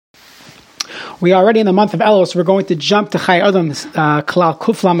We are already in the month of Elul, so we're going to jump to Chai Adam, Klal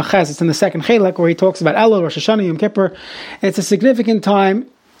Kufla Meches. It's in the second Chelek where he talks about Elul, Rosh Hashanah, Yom Kippur. It's a significant time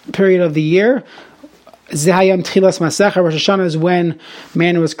period of the year. Zehayam Tchilas Masecha. Rosh Hashanah is when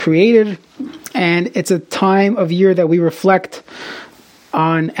man was created, and it's a time of year that we reflect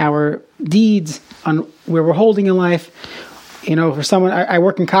on our deeds, on where we're holding in life. You know, for someone, I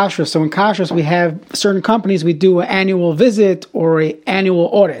work in Kashrus, so in Kashrus we have certain companies, we do an annual visit or an annual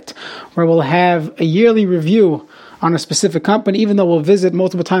audit, where we'll have a yearly review on a specific company, even though we'll visit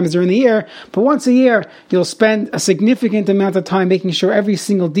multiple times during the year. But once a year, you'll spend a significant amount of time making sure every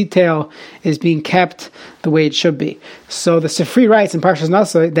single detail is being kept the way it should be. So the Sifri writes in Parshas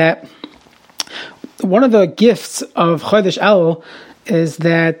Nasa that one of the gifts of Chodesh Elul is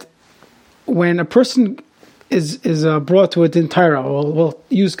that when a person is brought to a din Torah, we'll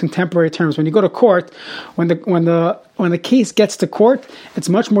use contemporary terms. When you go to court, when the case gets to court, it's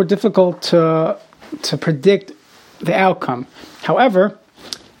much more difficult to predict the outcome. However,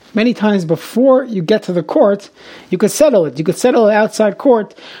 many times before you get to the court, you could settle it. You could settle it outside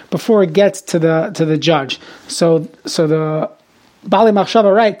court before it gets to the judge. So the Bali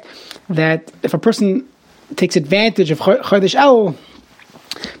Machshava write that if a person takes advantage of Chodesh Elul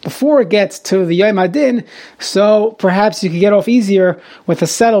before it gets to the Yom Hadin, so perhaps you could get off easier with a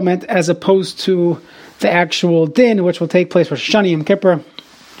settlement as opposed to the actual din, which will take place for Rosh Hashanah, Yom Kippur,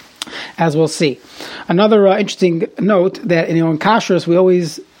 as we'll see. Another interesting note that in Kashrus, we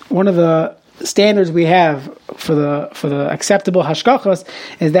always, one of the standards we have for the acceptable hashgachas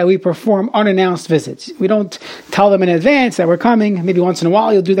is that we perform unannounced visits. We don't tell them in advance that we're coming. Maybe once in a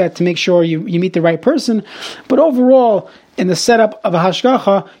while you'll do that to make sure you meet the right person. But overall, in the setup of a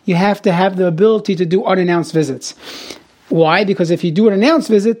hashgacha, you have to have the ability to do unannounced visits. Why? Because if you do an announced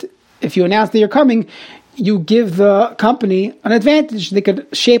visit, if you announce that you're coming, you give the company an advantage. They could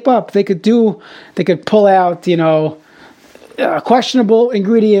shape up. They could pull out, questionable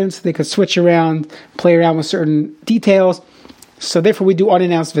ingredients. They could switch around, play around with certain details. So therefore, we do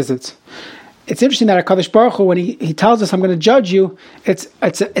unannounced visits. It's interesting that HaKadosh Baruch Hu, when he tells us, I'm going to judge you, it's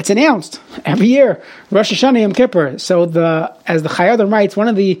announced every year, Rosh Hashanah, Yom Kippur. So as the Chai Adam writes, one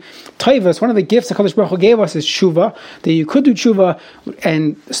of the toivas, one of the gifts HaKadosh Baruch Hu gave us is tshuva, that you could do tshuva,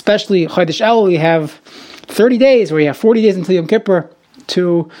 and especially Chodesh Elul, you have 30 days, where you have 40 days until Yom Kippur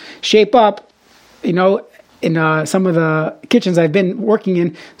to shape up, in some of the kitchens I've been working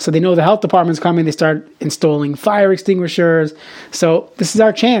in, so they know the health department's coming, they start installing fire extinguishers. So this is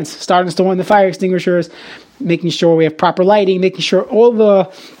our chance. Start installing the fire extinguishers, making sure we have proper lighting, making sure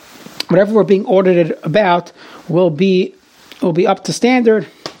whatever we're being audited about will be up to standard,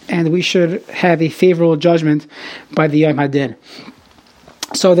 and we should have a favorable judgment by the Yom Hadin.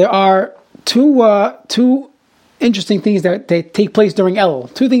 So there are two interesting things that take place during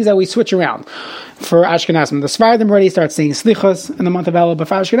Elul. Two things that we switch around for Ashkenazim. The Sfardim already start saying Slichos in the month of Elul, but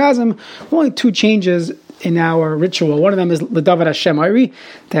for Ashkenazim, only two changes in our ritual. One of them is L'David Hashem Oiri,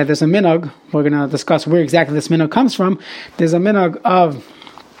 that there's a minhag. We're going to discuss where exactly this minhag comes from. There's a minhag of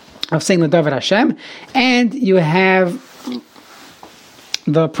saying L'David Hashem, and you have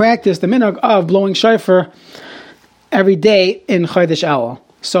the practice, the minhag of blowing shofar every day in Chodesh Elul.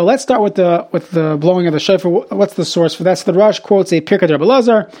 So let's start with the blowing of the shofar. What's the source for that? So the Rosh quotes a Pirkei Rebbe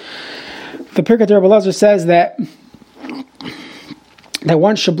Elazar. The Pirkei Rebbe Elazar says that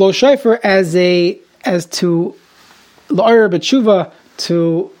one should blow shofar as to l'orer b'tshuva,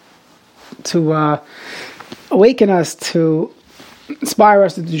 to awaken us, to inspire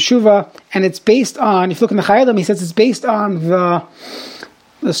us to do tshuva, and it's based on, if you look in the Chai Adam, he says it's based on the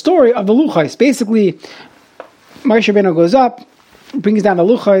story of the Luchos. Basically, Moshe Rabbeinu goes up, brings down the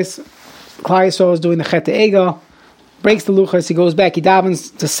Luchos. Klal Yisrael is doing the Chet Egel, breaks the Luchos, he goes back, he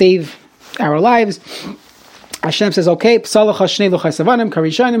davens to save our lives. Hashem says, okay, Psalach Shnei Luchos Avanim,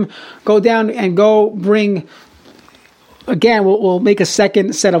 Karishanim, go down and go bring, again, we'll make a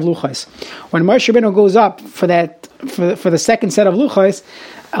second set of Luchos. When Moshe Rabbeinu goes up for the second set of Luchos,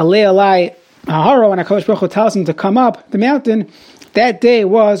 Alei Alai Haharo, and HaKadosh Baruch Hu tells him to come up the mountain, that day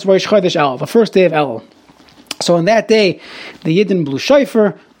was Rosh Chodesh Elul, the first day of Elul. So on that day, the Yidden blew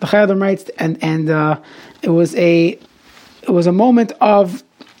shofar, the Chai Adam writes, and it was a moment of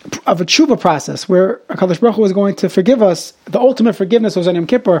a tshuva process where HaKadosh Baruch Hu was going to forgive us. The ultimate forgiveness was on Yom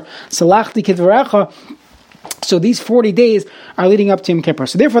Kippur. Salachti kidvarecha. So these 40 days are leading up to Yom Kippur.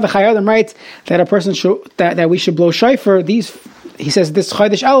 So therefore, the Chai Adam writes that a person that we should blow shofar. He says this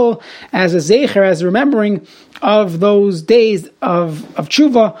Chodesh Elul as a zecher, as a remembering of those days of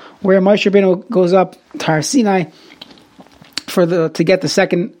tshuva, where Moshe Rabbeinu goes up to Har Sinai to get the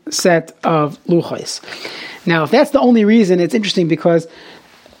second set of luchos. Now, if that's the only reason, it's interesting because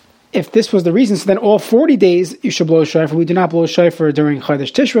if this was the reason, so then all 40 days you should blow a shofar. We do not blow a shofar during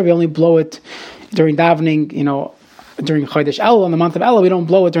Chodesh Tishra. We only blow it during davening, during Chodesh Elul, in the month of Elul. We don't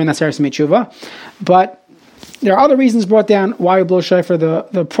blow it during the Aseret Tshuva. But there are other reasons brought down why we blow shofar.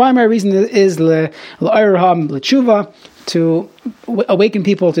 The primary reason is l'oirham l'tshuva, to awaken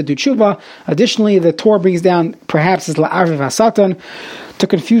people to do tshuva. Additionally, the Torah brings down perhaps is la'arviv hasatan, to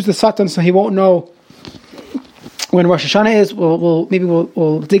confuse the satan so he won't know when Rosh Hashanah is.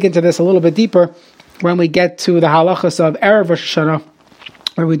 We'll dig into this a little bit deeper when we get to the halachas of Erev Rosh Hashanah,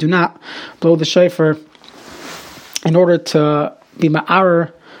 where we do not blow the shofar in order to be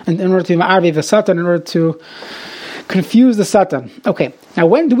ma'ar, and in order to be ma'arviv hasatan, in order to confuse the satan. Okay, now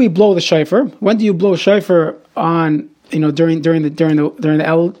when do we blow the shofar? When do you blow shofar on? During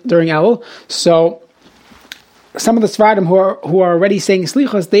Elul. So some of the Sfaradim who are already saying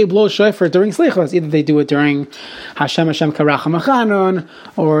Slichos, they blow shofar during Slichos. Either they do it during Hashem Karacham Achanon,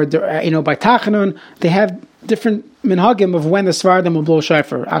 or by Tachanun. They have different minhagim of when the Sfaradim will blow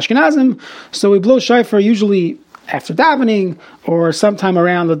shofar. Ashkenazim, so we blow shofar usually after davening, or sometime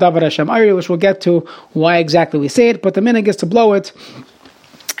around the Davar Hashem Ari, which we'll get to why exactly we say it. But the minhag is to blow it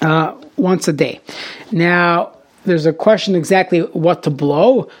once a day. Now, there's a question exactly what to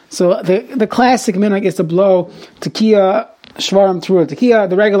blow. So the classic minhag is to blow tekiah, shvarim, trua, tekiah,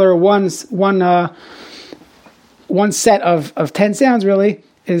 the regular one set of 10 sounds really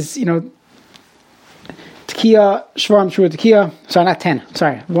is, tekiah, shvarim, trua, tekiah. Sorry, not 10.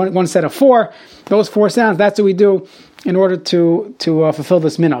 Sorry, one set of 4. Those 4 sounds, that's what we do in order to fulfill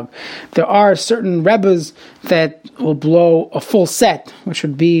this minhag. There are certain rebbes that will blow a full set, which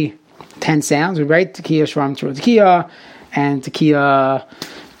would be 10 sounds, right? Tekiah, shvarim, trua, tekiah, and tekiah,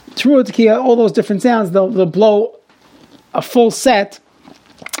 trua, tekiah, all those different sounds, they'll blow a full set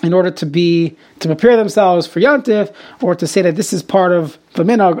in order to prepare themselves for Yom Tov, or to say that this is part of the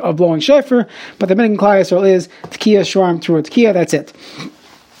minhag of blowing shofar. But the minhag in Klal Yisrael is tekiah, shvarim, trua, tekiah, that's it.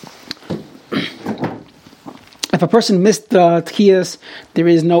 If a person missed the tekiyas, there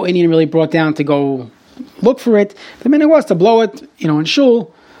is no Indian really brought down to go look for it. The minhag was to blow it, in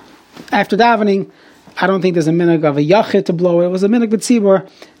shul, after davening. I don't think there's a minhag of a yachid to blow it. It was a minhag b'tzibur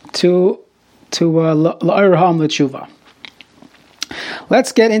to l'oirham l'tshuva.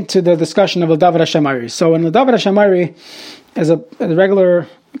 Let's get into the discussion of the Davar Hashem Ari. So in the Davar Hashem Ari is a regular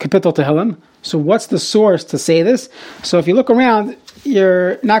kapitel Tehillim. So what's the source to say this? So if you look around,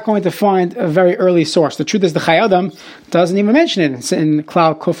 you're not going to find a very early source. The truth is the Chai Adam doesn't even mention it. It's in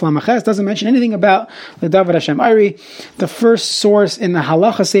Klal Kuf Lamed, doesn't mention anything about the Davar Hashem Ari. The first source in the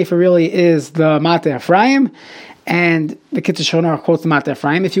Halacha Sefer really is the Mateh Ephraim, and the Kitzur Shulchan Aruch quotes the Mateh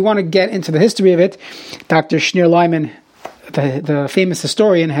Ephraim. If you want to get into the history of it, Dr. Shneur Lyman, the famous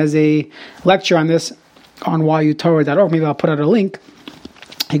historian, has a lecture on this on yutorah.org. Maybe I'll put out a link.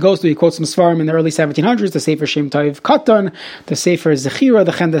 He quotes some Sfarim in the early 1700s, the Sefer Shem Tov Katan, the Sefer Zechira,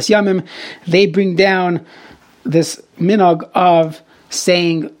 the Chendas Yamim. They bring down this minhag of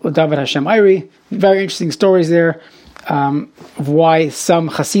saying Davar Hashem Ari. Very interesting stories there of why some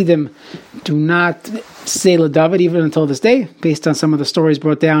Hasidim do not say L'David even until this day, based on some of the stories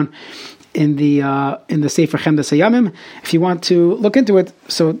brought down in the Sefer Chendas Yamim. If you want to look into it,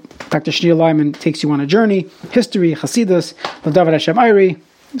 so Dr. Shneur Lyman takes you on a journey, history, Hasidus, L'David Hashem Ari,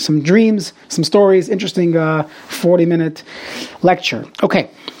 some dreams, some stories, interesting 40-minute lecture. Okay,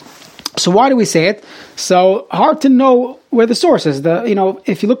 so why do we say it? So hard to know where the source is.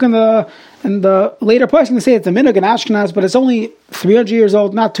 If you look in the later place, you can say it's a minhag in Ashkenaz, but it's only 300 years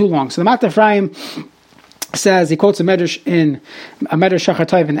old, not too long. So the Mateh Ephraim says, he quotes a medrash in Shachar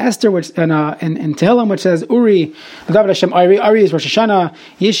Tov in Esther, which in Tehillim, which says, Uri, Davar Hashem Ari is Rosh Hashanah,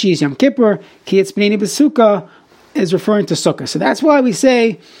 Yishi is Yom Kippur, Ki Etzbnei B'Sukkah is referring to Sukkah. So that's why we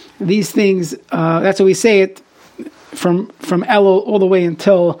say these things, that's why we say it from Elul all the way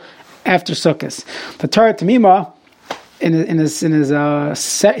until after Sukkot. The Torah Tamima, in his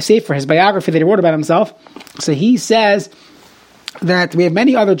sefer, his biography that he wrote about himself, so he says that we have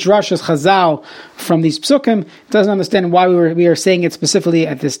many other drashas Chazal from these psukim. Doesn't understand why we are saying it specifically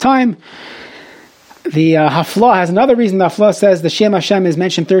at this time. The Haflah has another reason. The Haflah says the Shem Hashem is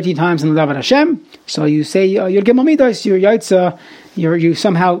mentioned 13 times in the Davar Hashem. So you say Yud Gimel Midas, your Yaitza, you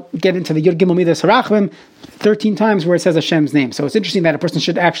somehow get into the Yud Gimel Midas Harachim 13 times where it says Hashem's name. So it's interesting that a person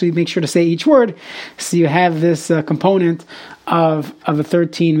should actually make sure to say each word. So you have this component of the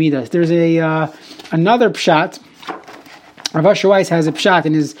 13 Midas. There's another pshat. Rav Asher Weiss has a pshat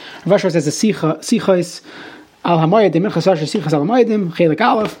in his. Rav Asher Weiss has a Sichos Al Hamoyedim, Minchas Asher Sichos Al Hamoyedim, Chelik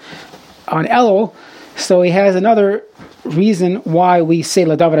Aleph on Elul. So he has another reason why we say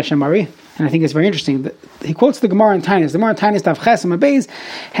L'Davar Hashem Ari. and I think it's very interesting. He quotes the Gemara in Tainis. The Gemara in Tainis, Tav Chesem Abayz,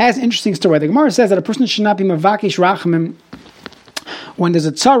 has an interesting story. The Gemara says that a person should not be mavakish rachamim. When there's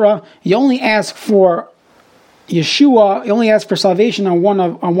a tzara, you only ask for Yeshua, you only ask for salvation on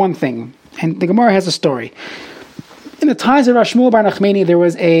one thing. And the Gemara has a story. In the times of Rav Shmuel bar Nachmani, there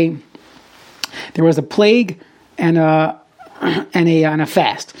was a plague and a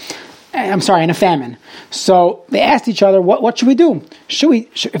fast. And a famine. So they asked each other, what should we do? If we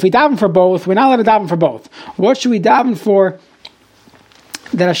daven for both, we're not allowed to daven for both. What should we daven for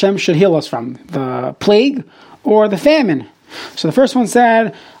that Hashem should heal us from? The plague or the famine? So the first one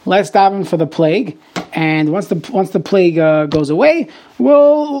said, let's daven for the plague, and once the plague goes away,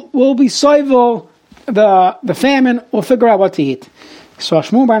 we'll be soivel the famine. We'll figure out what to eat. So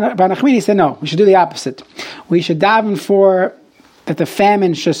Shmuel bar Nachmani said, no, we should do the opposite. We should daven for that the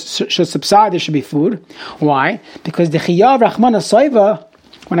famine should subside. There should be food. Why? Because the Chiyav Rachmana Soiva,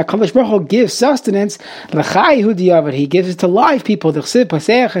 when HaKadosh Baruch Hu gives sustenance, l'chai hu diavad, he gives it to live people. The Chsiv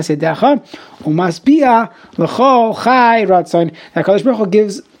Pasech Esedecha umasbia l'chol chai ratzon. The HaKadosh Baruch Hu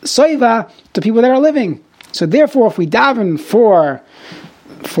gives soiva to people that are living. So therefore, if we daven for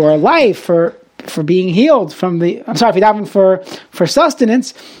life, for being healed from if we daven for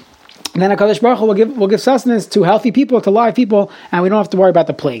sustenance, then HaKadosh Baruch Hu will give sustenance to healthy people, to live people, and we don't have to worry about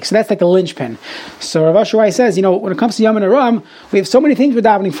the plague. So that's like the linchpin. So Rav Asher says, when it comes to Yom Aram, we have so many things we're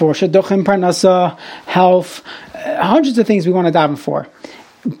davening for: Shaduchim, Parnasa, health, hundreds of things we want to daven for.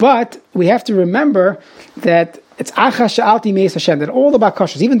 But we have to remember that it's Acha Sha'alti Meis Hashem, that all the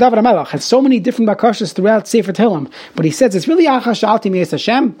bakashas, even David HaMelech, had so many different bakashas throughout Sefer Tehillim. But he says it's really Acha Sha'alti Meis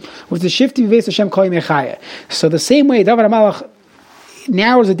Hashem, with the Shifti Meis Hashem Kol Yimei Chaya. So the same way David HaMelech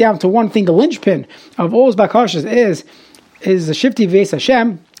narrows it down to one thing, the linchpin of all his bakashas is the Shifti V'es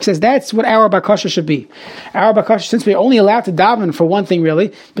Hashem. He says that's what our bakasha should be. Our bakasha, since we're only allowed to daven for one thing, really,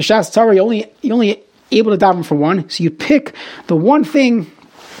 b'shas tzara, you're only able to daven for one. So you pick the one thing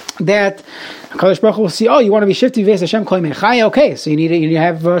that HaKadosh Baruch Hu will see. Oh, you want to be Shifti V'es Hashem Kol Yimei Chaya? Okay, so you need to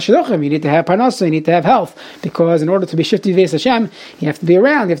have shidduchim, you need to have parnasa, you need to have health, because in order to be Shifti V'es Hashem, you have to be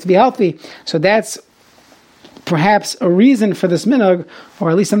around, you have to be healthy. So that's perhaps a reason for this minhag,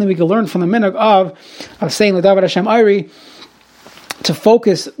 or at least something we can learn from the minhag of saying L'David Hashem Ayri, to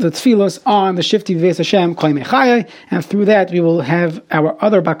focus the tefillos on the Shifti V'es Hashem Kol Yimei Chaya, and through that we will have our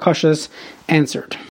other bakashas answered.